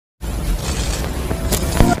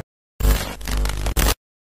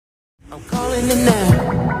Calling it now.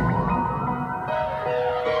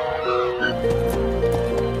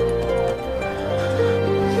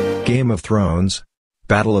 Game of Thrones,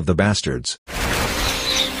 Battle of the Bastards.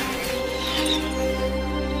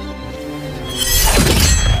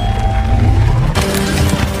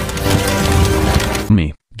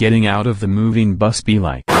 Me, getting out of the moving bus be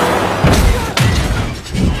like.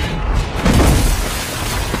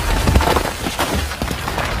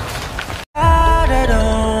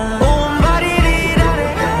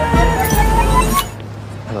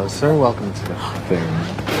 Hello, sir. Welcome to the thing.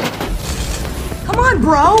 Come on,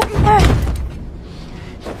 bro!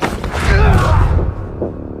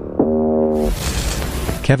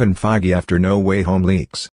 Kevin Feige after No Way Home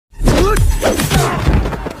leaks.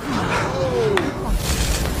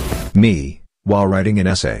 Me, while writing an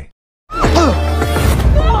essay.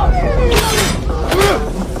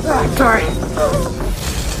 Sorry.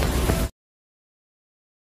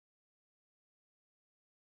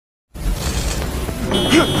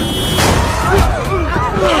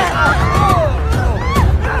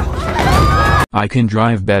 I can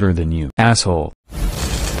drive better than you, asshole.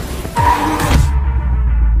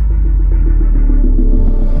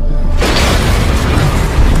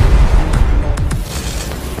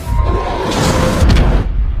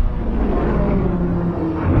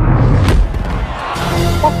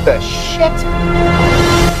 What the shit?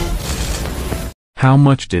 How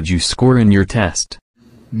much did you score in your test?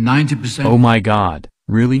 90%. Oh my god,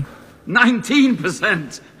 really?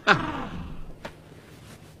 19%.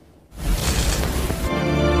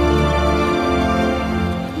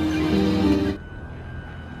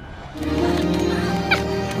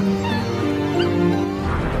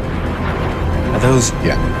 Are those?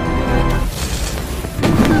 Yeah.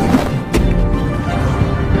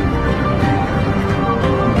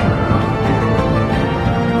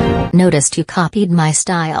 Noticed you copied my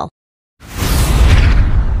style.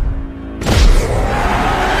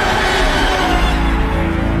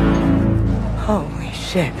 Holy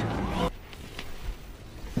shit.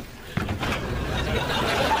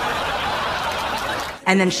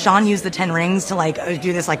 And then Sean used the 10 rings to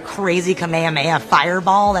do this crazy Kamehameha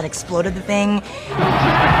fireball that exploded the thing.